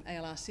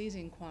ALRC's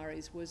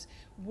inquiries was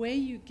where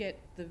you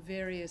get the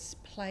various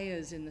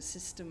players in the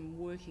system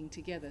working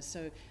together,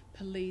 so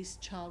police,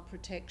 child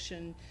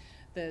protection,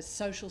 the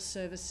social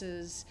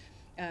services,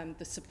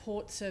 the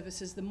support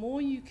services, the more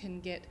you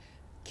can get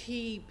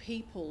key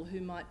people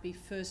who might be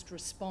first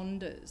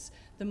responders,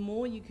 the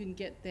more you can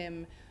get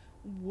them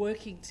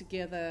working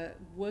together,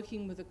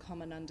 working with a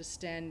common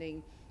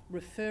understanding,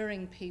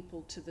 referring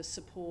people to the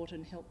support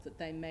and help that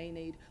they may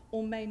need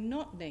or may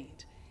not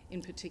need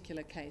in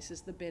particular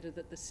cases, the better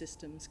that the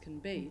systems can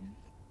be.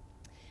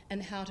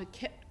 And how to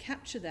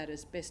capture that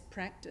as best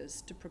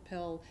practice to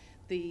propel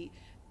the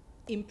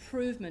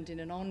improvement in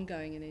an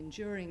ongoing and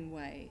enduring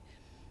way.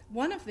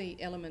 One of the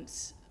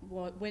elements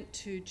went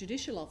to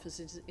judicial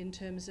officers in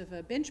terms of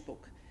a bench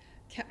book,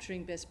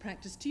 capturing best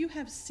practice. Do you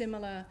have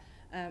similar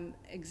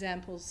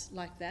examples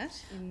like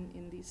that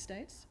in these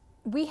states?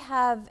 We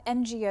have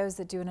NGOs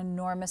that do an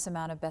enormous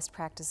amount of best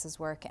practices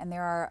work, and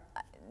there are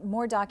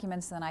more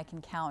documents than I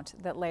can count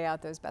that lay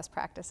out those best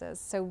practices.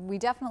 So we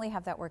definitely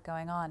have that work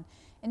going on.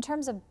 In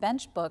terms of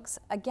bench books,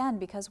 again,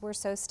 because we're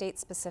so state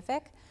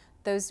specific,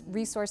 those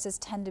resources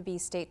tend to be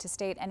state to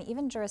state and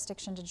even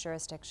jurisdiction to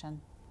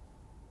jurisdiction.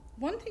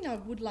 One thing I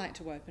would like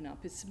to open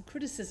up is some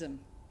criticism.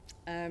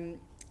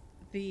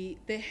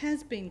 There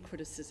has been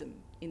criticism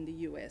in the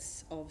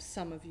US of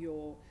some of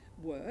your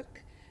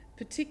work,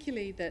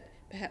 particularly that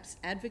perhaps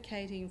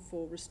advocating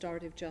for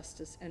restorative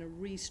justice and a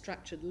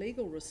restructured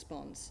legal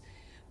response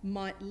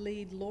might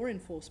lead law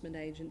enforcement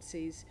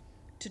agencies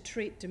to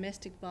treat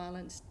domestic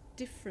violence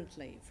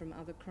differently from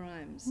other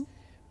crimes.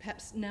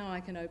 Perhaps now I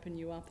can open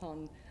you up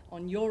on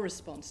your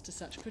response to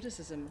such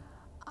criticism.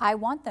 I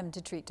want them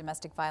to treat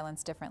domestic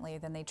violence differently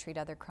than they treat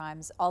other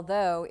crimes,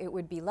 although it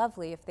would be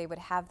lovely if they would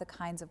have the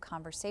kinds of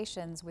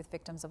conversations with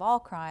victims of all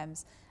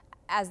crimes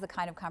as the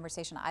kind of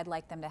conversation I'd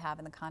like them to have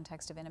in the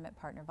context of intimate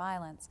partner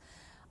violence.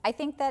 I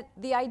think that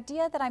the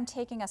idea that I'm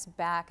taking us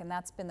back, and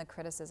that's been the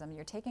criticism,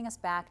 you're taking us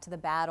back to the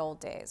bad old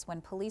days when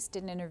police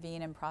didn't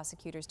intervene and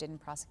prosecutors didn't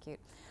prosecute.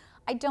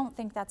 I don't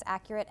think that's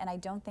accurate, and I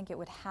don't think it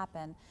would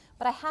happen.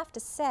 But I have to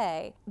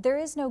say, there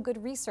is no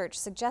good research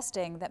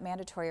suggesting that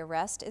mandatory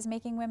arrest is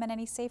making women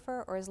any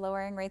safer or is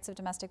lowering rates of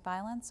domestic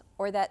violence,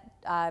 or that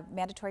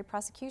mandatory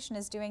prosecution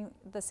is doing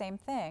the same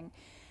thing.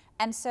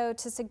 And so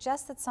to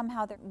suggest that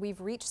somehow that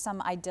we've reached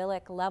some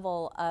idyllic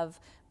level of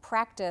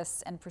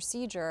practice and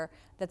procedure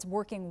that's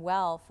working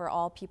well for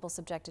all people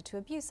subjected to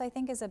abuse, I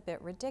think is a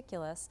bit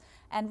ridiculous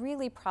and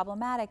really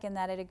problematic in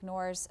that it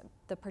ignores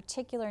the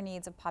particular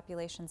needs of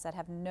populations that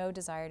have no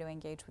desire to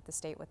engage with the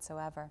state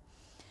whatsoever.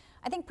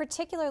 I think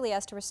particularly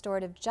as to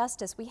restorative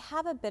justice, we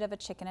have a bit of a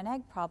chicken and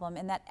egg problem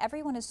in that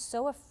everyone is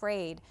so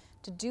afraid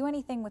to do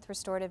anything with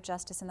restorative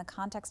justice in the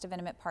context of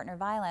intimate partner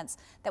violence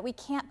that we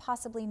can't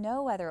possibly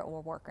know whether it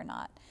will work or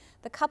not.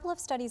 The couple of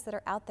studies that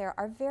are out there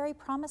are very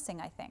promising,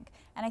 I think.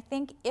 And I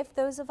think if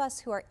those of us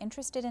who are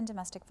interested in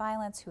domestic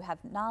violence, who have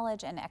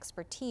knowledge and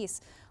expertise,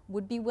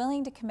 would be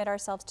willing to commit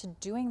ourselves to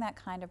doing that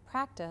kind of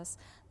practice,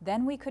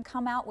 then we could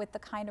come out with the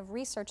kind of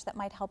research that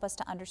might help us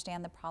to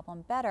understand the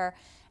problem better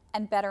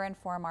and better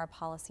inform our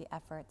policy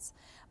efforts.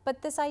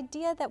 But this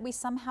idea that we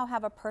somehow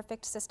have a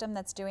perfect system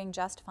that's doing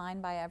just fine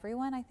by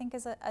everyone, I think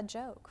is a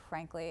joke,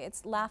 frankly.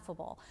 It's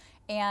laughable.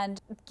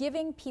 And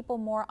giving people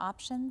more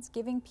options,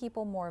 giving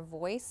people more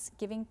voice,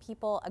 giving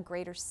people a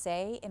greater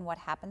say in what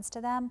happens to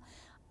them,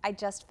 I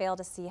just fail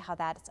to see how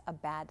that's a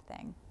bad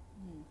thing.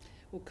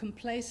 Well,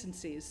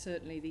 complacency is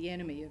certainly the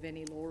enemy of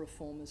any law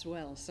reform as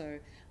well, so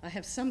I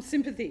have some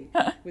sympathy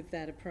with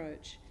that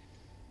approach.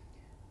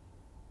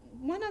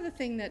 One other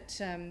thing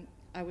that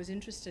I was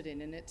interested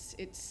in, and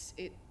it's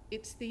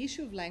the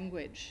issue of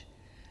language.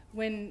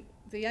 When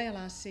the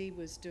ALRC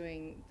was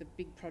doing the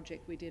big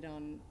project we did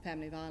on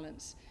family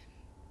violence,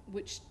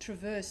 which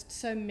traversed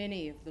so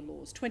many of the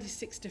laws,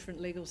 26 different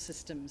legal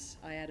systems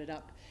I added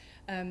up,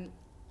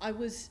 I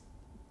was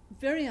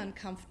very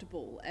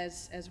uncomfortable,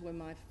 as were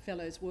my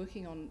fellows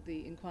working on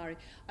the inquiry.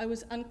 I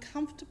was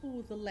uncomfortable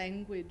with the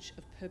language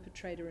of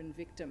perpetrator and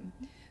victim.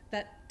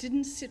 That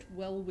didn't sit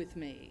well with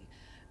me.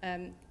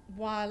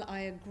 While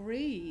I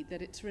agree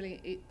that it's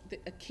really,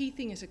 a key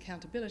thing is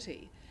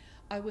accountability,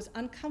 I was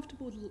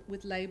uncomfortable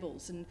with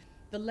labels, and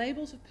the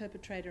labels of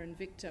perpetrator and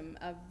victim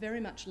are very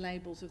much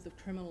labels of the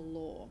criminal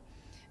law.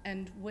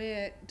 And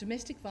where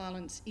domestic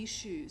violence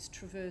issues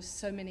traverse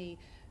so many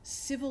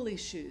civil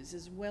issues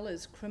as well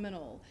as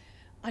criminal,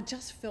 I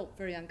just felt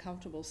very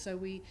uncomfortable. So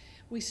we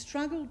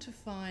struggled to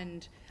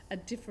find a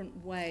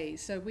different way.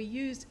 So we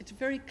used, it's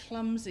very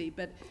clumsy,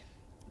 but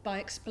by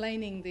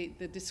explaining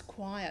the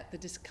disquiet, the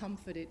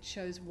discomfort, it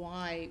shows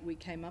why we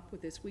came up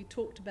with this. We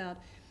talked about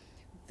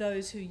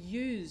those who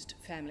used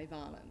family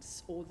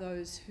violence or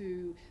those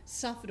who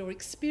suffered or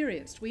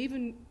experienced. We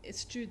even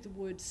eschewed the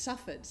word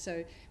suffered, so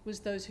it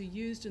was those who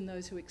used and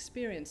those who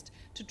experienced,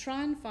 to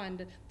try and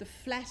find the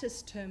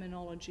flattest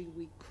terminology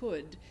we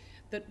could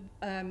that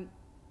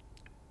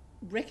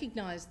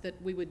recognised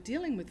that we were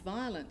dealing with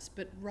violence,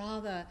 but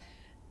rather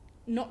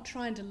not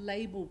trying to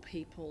label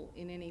people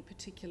in any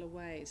particular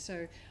way.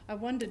 So I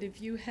wondered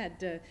if you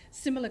had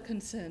similar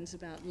concerns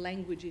about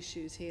language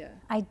issues here.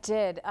 I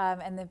did,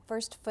 and the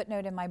first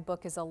footnote in my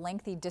book is a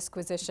lengthy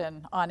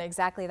disquisition on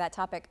exactly that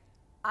topic.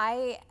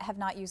 I have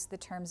not used the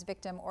terms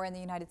victim, or in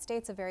the United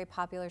States, a very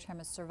popular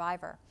term is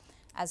survivor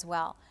as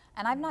well.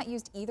 And I've not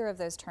used either of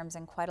those terms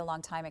in quite a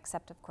long time,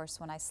 except of course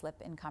when I slip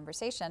in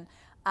conversation.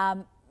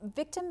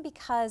 Victim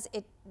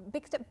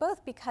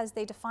both because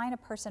they define a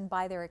person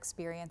by their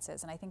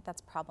experiences, and I think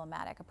that's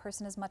problematic. A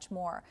person is much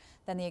more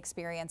than the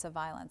experience of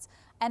violence.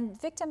 And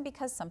victim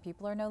because some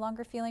people are no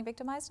longer feeling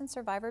victimized, and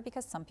survivor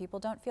because some people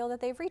don't feel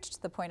that they've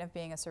reached the point of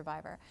being a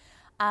survivor.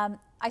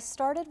 I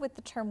started with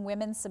the term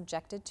women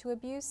subjected to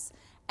abuse,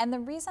 and the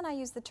reason I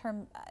used the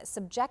term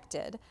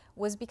subjected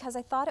was because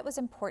I thought it was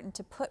important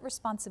to put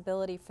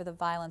responsibility for the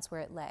violence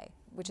where it lay,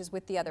 which is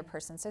with the other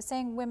person. So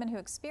saying women who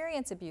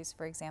experience abuse,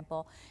 for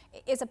example,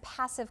 is a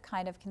passive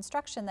kind of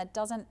construction that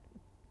doesn't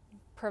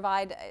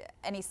provide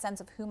any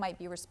sense of who might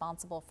be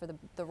responsible for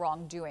the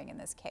wrongdoing in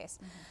this case.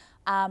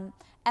 And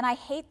I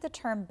hate the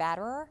term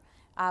batterer,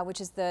 which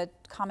is the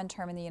common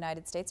term in the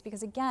United States,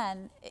 because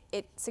again,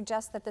 it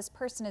suggests that this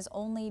person is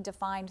only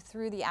defined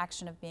through the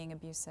action of being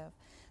abusive.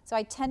 So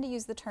I tend to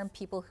use the term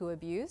people who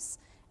abuse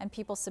and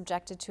people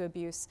subjected to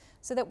abuse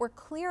so that we're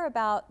clear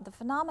about the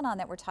phenomenon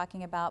that we're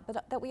talking about,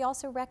 but that we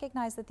also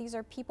recognize that these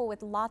are people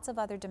with lots of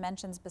other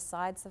dimensions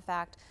besides the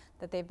fact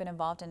that they've been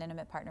involved in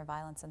intimate partner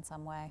violence in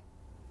some way.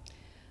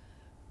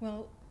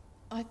 Well,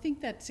 I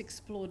think that's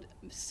explored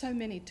so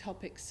many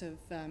topics of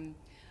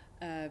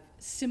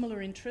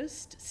similar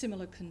interest,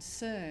 similar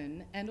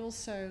concern, and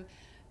also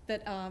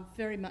that are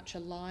very much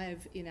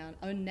alive in our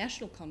own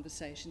national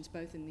conversations,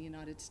 both in the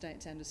United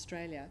States and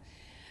Australia.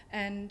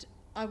 And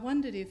I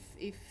wondered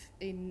if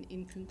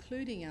in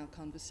concluding our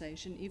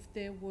conversation, if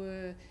there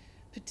were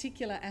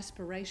particular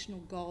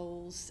aspirational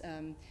goals,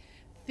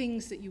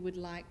 things that you would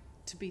like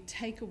to be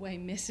takeaway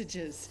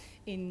messages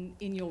in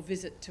your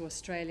visit to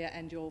Australia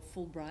and your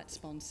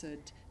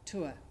Fulbright-sponsored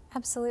tour?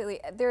 Absolutely.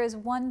 There is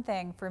one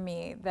thing for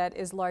me that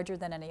is larger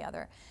than any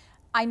other.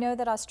 I know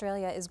that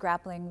Australia is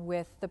grappling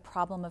with the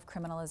problem of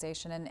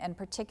criminalization and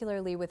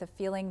particularly with a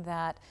feeling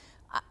that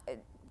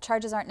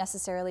charges aren't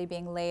necessarily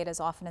being laid as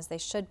often as they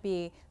should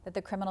be, that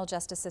the criminal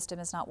justice system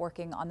is not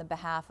working on the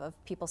behalf of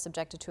people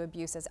subjected to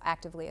abuse as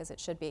actively as it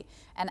should be.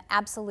 And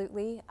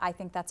absolutely, I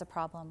think that's a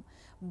problem.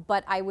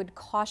 But I would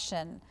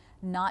caution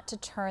not to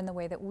turn the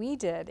way that we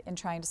did in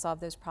trying to solve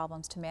those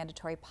problems to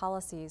mandatory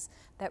policies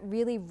that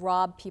really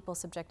rob people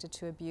subjected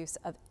to abuse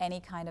of any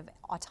kind of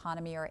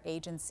autonomy or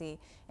agency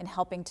in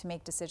helping to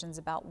make decisions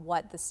about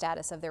what the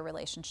status of their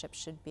relationship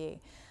should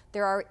be.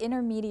 There are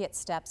intermediate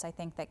steps, I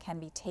think, that can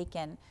be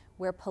taken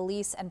where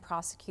police and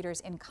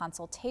prosecutors in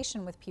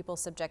consultation with people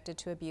subjected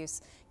to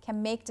abuse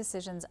can make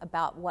decisions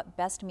about what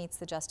best meets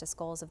the justice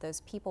goals of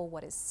those people,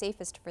 what is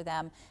safest for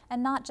them,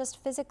 and not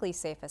just physically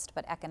safest,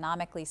 but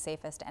economically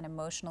safest and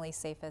emotionally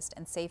safest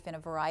and safe in a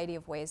variety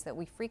of ways that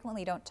we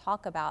frequently don't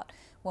talk about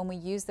when we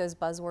use those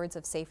buzzwords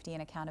of safety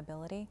and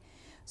accountability.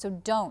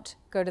 So don't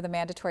go to the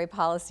mandatory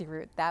policy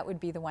route. That would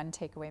be the one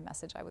takeaway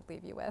message I would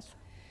leave you with.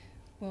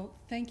 Well,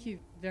 thank you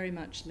very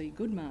much, Leigh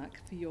Goodmark,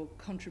 for your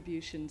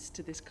contributions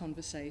to this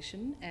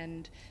conversation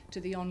and to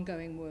the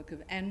ongoing work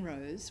of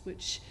ANROWS,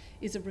 which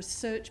is a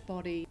research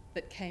body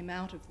that came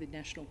out of the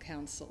National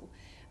Council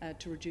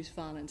to reduce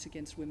violence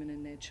against women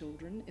and their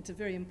children. It's a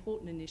very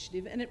important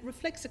initiative, and it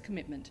reflects a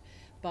commitment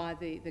by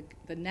the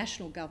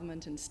national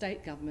government and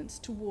state governments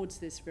towards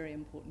this very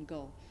important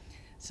goal.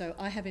 So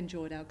I have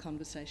enjoyed our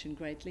conversation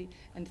greatly,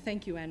 and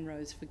thank you,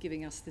 ANROWS, for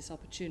giving us this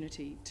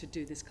opportunity to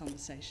do this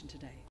conversation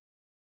today.